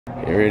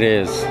Here it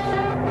is.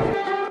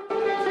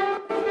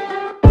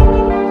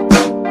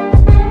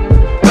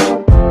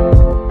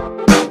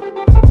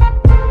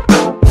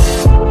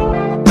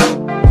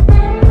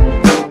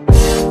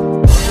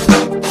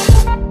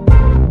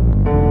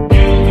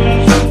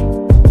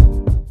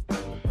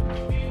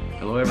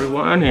 Hello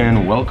everyone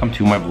and welcome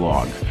to my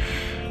vlog.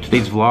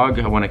 Today's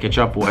vlog, I want to catch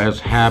up what has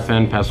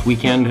happened past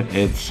weekend.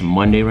 It's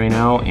Monday right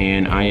now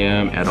and I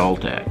am at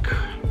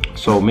Alltech.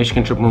 So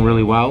Michigan trip went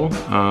really well.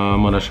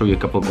 I'm gonna show you a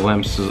couple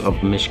glimpses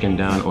of Michigan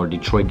down or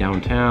Detroit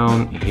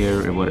downtown.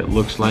 Here is what it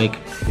looks like.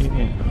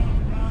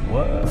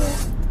 What?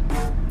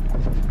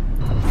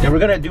 Yeah, we're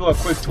gonna do a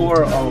quick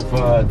tour of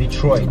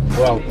Detroit.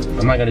 Well,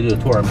 I'm not gonna do a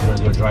tour, I'm gonna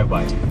do a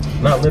drive-by.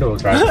 Not literal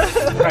drive-by.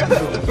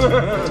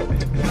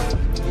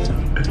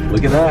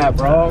 Look at that,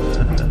 bro.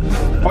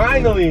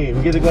 Finally,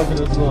 we get to go to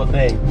this little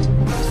thing.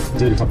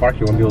 Dude, if I park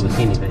here, I won't be able to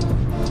see anything.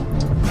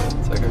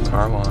 It's like a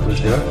car wash.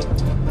 Let's do it.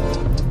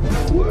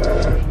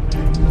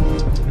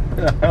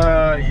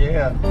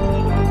 Yeah.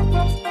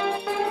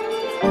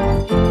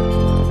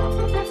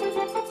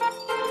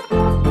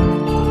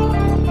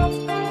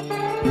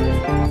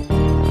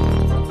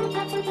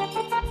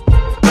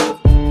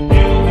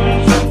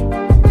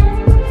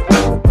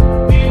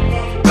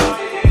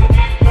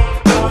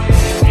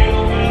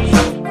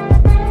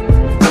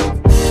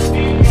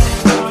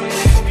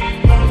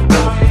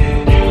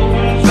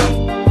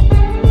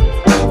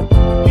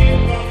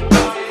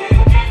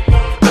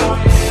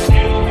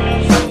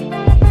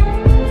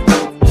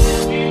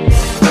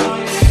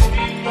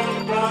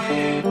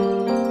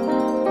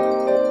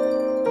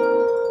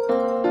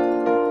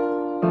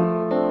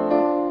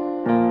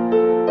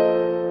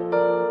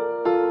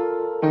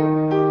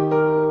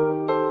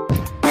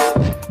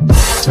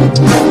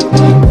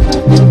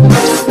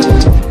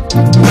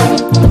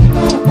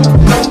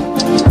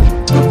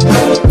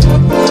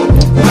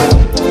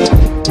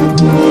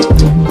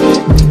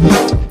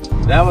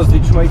 That was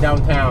Detroit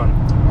downtown.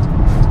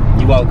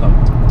 You're welcome.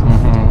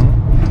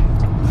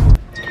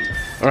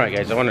 Alright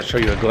guys, I want to show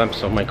you a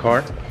glimpse of my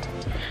car.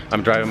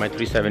 I'm driving my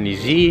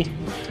 370Z.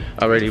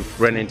 I already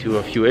ran into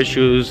a few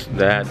issues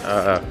that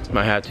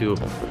I had to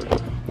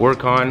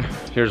work on.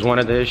 Here's one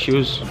of the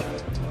issues.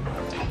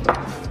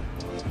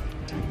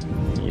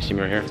 You see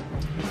me right here?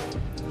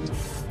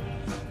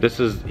 This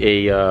is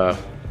a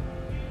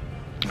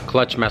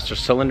clutch master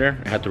cylinder.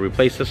 I had to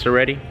replace this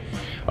already.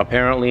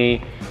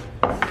 Apparently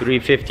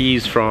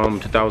 350s from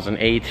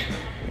 2008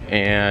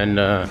 and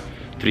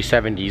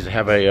 370s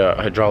have a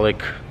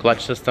hydraulic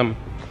clutch system,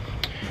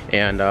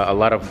 and a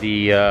lot of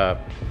the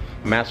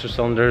master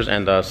cylinders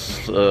and the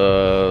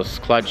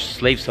clutch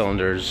slave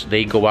cylinders,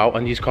 they go out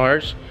on these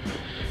cars.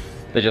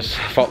 They're just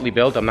faultily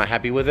built. I'm not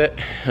happy with it.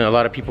 And a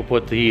lot of people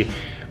put the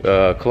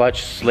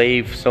clutch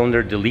slave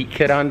cylinder delete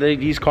kit on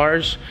these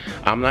cars.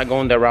 I'm not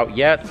going that route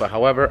yet, but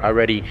however, I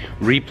already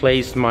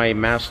replaced my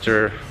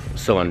master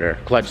cylinder,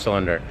 clutch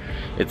cylinder.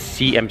 It's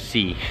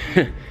CMC.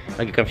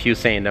 I get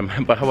confused saying them,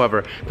 but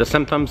however, the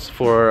symptoms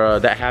for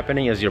that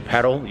happening is your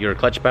pedal, your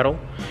clutch pedal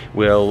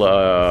will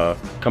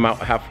come out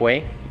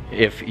halfway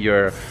if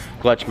your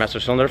clutch master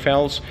cylinder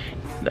fails,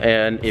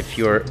 and if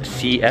your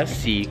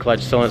CSC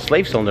clutch cylinder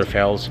slave cylinder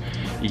fails,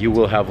 you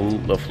will have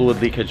a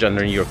fluid leakage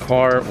under your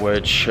car,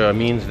 which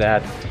means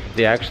that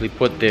they actually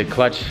put the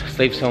clutch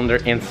slave cylinder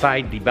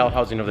inside the bell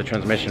housing of the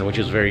transmission, which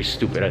is very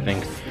stupid, I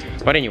think.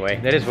 But anyway,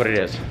 that is what it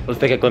is. Let's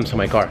take a glimpse of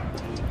my car.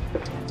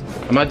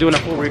 I'm not doing a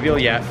full reveal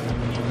yet.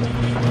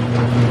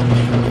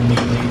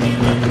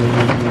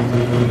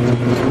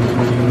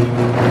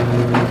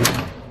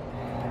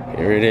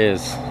 Here it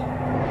is.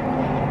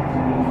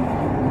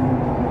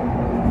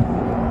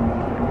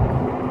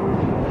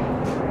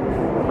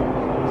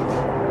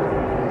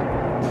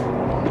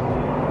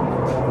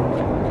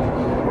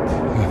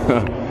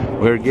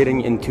 We're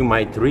getting into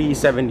my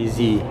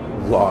 370Z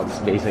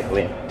vlogs,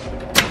 basically.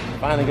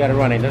 Finally got it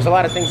running. There's a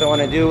lot of things I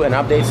want to do and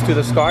updates to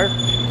this car.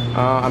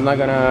 I'm not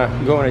gonna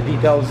go into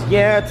details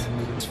yet.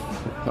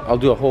 I'll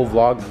do a whole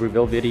vlog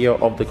reveal video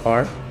of the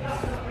car.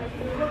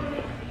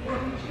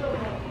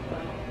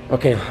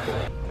 Okay.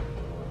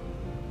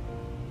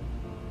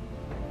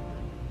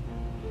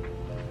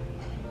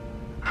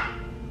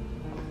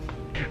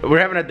 We're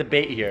having a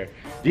debate here.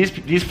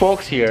 These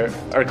folks here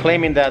are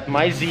claiming that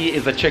my Z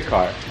is a chick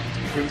car.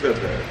 Who said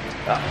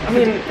that? I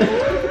mean...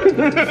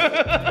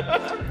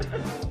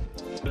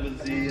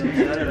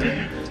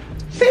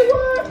 Say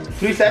what?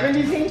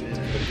 370 Z? You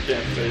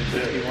can't say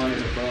shit. You wanted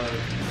to buy.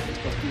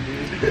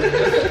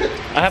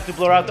 I have to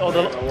blur out all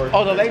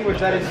the language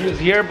that is used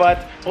here,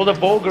 but all the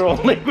vulgar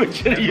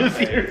language that is used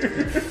here.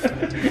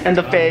 And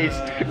the face.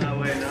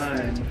 Highway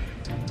 9.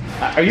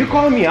 Are you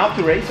calling me out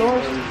to race,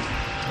 Orest?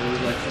 There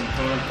was like some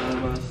car in front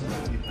of us,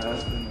 and we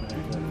passed him, and I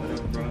was like,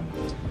 whatever, bro.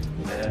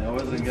 And I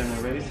wasn't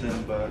gonna race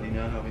him, but you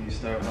know how when you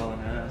start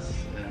hauling ass.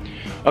 And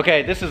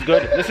Okay, this is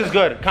good. This is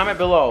good. Comment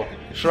below.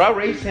 Should I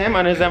race him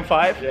on his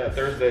M5? Yeah,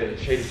 Thursday,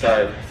 Shady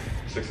Side,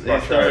 6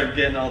 o'clock. they started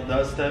getting all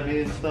dust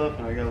heavy and stuff,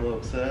 and I got a little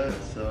upset,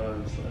 so I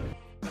was like...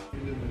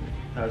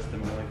 passed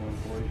him at like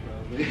 140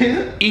 probably.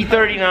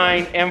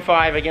 E39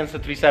 M5 against the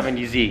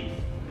 370Z.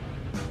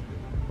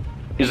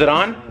 Is it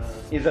on?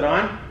 Is it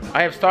on?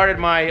 I have started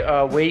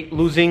my weight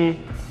losing,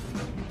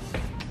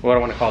 what do I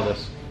want to call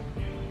this?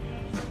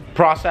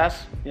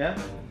 Process. Yeah?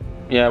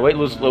 Yeah, weight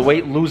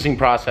losing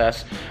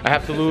process. I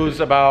have to lose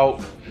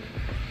about,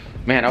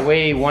 man, I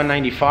weigh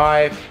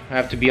 195. I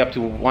have to be up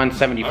to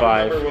 175.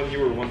 I remember when you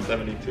were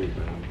 172.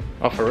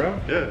 Oh, for real?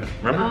 Yeah.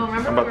 Remember? Oh,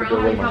 remember I'm about to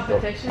go weigh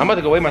myself. I'm about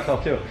to go weigh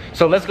myself too.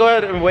 So let's go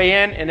ahead and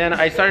weigh in, and then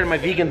I started my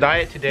vegan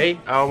diet today.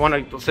 I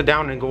want to sit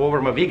down and go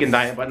over my vegan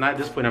diet, but not at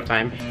this point of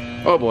time.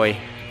 Oh boy,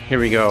 here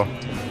we go.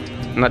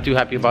 I'm not too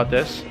happy about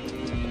this.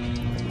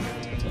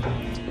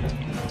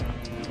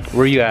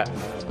 Where are you at?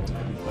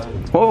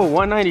 Oh,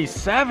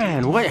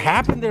 197. What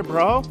happened there,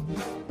 bro?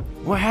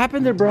 What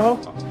happened there, bro?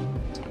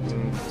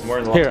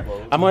 Here,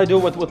 I'm gonna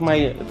do it with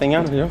my thing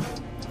on here.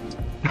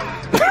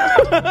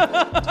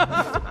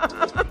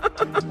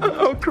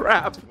 Oh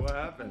crap! What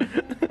happened?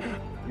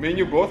 Me and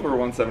you both were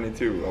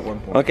 172 at one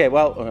point. Okay,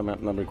 well, I'm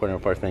not recording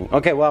the first thing.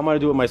 Okay, well, I'm gonna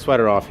do it with my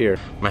sweater off here.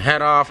 My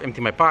hat off,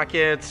 empty my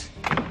pockets.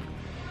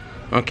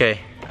 Okay,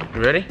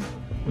 you ready?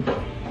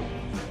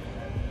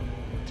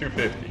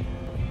 250.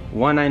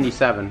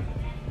 197.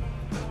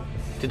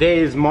 Today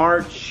is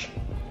March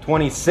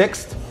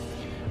 26th.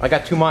 I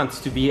got 2 months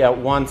to be at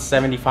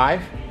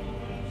 175.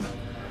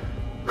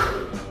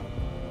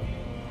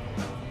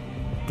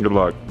 Good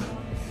luck.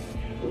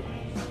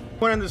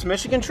 Went on this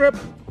Michigan trip,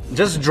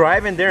 just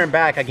driving there and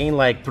back, I gained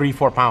like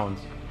 3-4 pounds.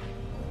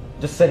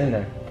 Just sitting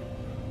there.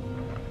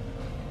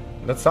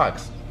 That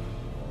sucks.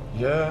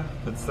 Yeah,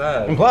 it's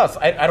sad. And plus,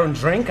 I don't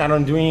drink, I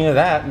don't do any of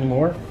that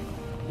anymore.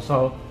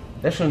 So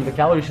that shouldn't, the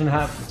calories shouldn't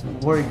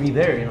have worried me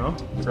there, you know?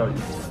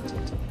 Probably.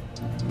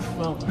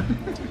 Well,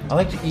 I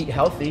like to eat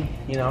healthy,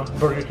 you know,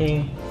 Burger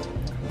King,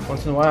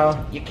 once in a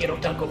while. You quiero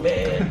Taco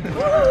Bell.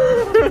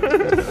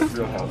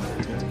 Real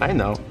healthy. I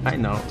know.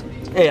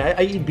 Hey,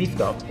 I eat beef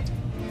though.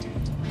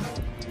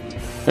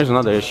 There's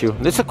another issue.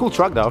 This is a cool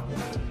truck though.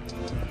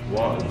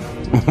 Wow.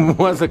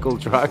 Was a cool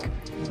truck.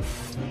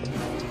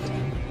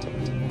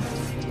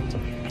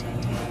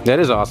 That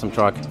is an awesome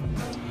truck.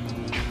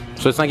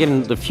 So it's not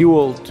getting the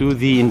fuel to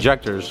the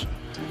injectors.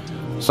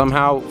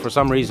 Somehow, for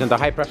some reason, the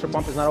high pressure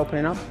pump is not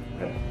opening up.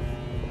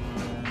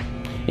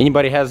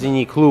 Anybody has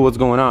any clue what's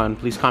going on,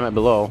 please comment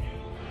below.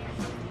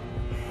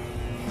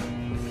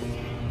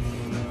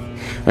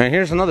 And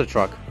here's another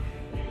truck.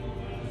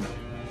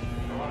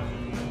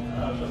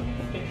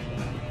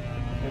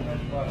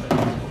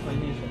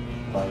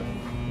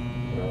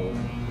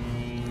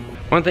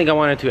 One thing I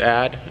wanted to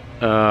add,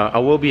 I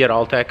will be at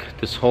Altec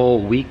this whole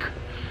week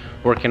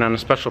working on a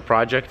special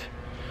project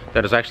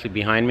that is actually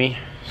behind me.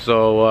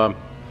 So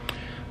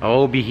I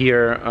will be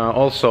here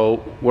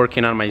also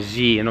working on my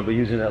Z, and I'll be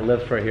using that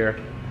lift right here.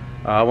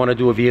 I want to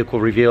do a vehicle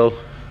reveal,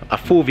 a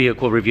full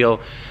vehicle reveal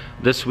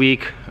this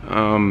week.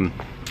 I'm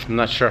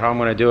not sure how I'm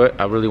going to do it.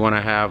 I really want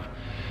to have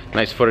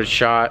nice footage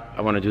shot.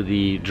 I want to do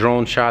the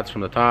drone shots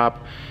from the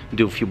top,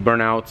 do a few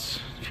burnouts,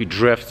 a few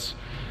drifts.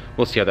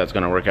 We'll see how that's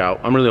going to work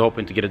out. I'm really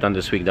hoping to get it done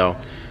this week though.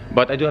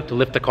 But I do have to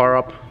lift the car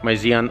up, my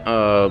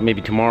Xeon,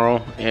 maybe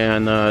tomorrow,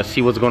 and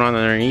see what's going on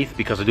underneath,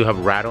 because I do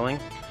have rattling.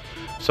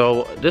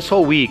 So this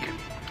whole week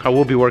I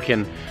will be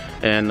working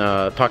and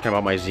talking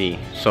about my Z.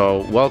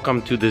 So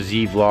welcome to the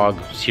Z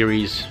vlog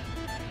series,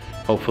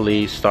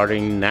 hopefully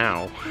starting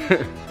now.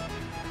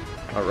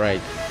 All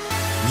right.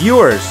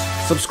 Viewers,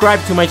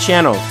 subscribe to my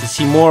channel to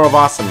see more of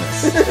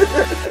awesomeness.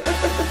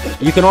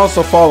 You can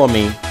also follow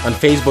me on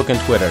Facebook and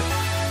Twitter.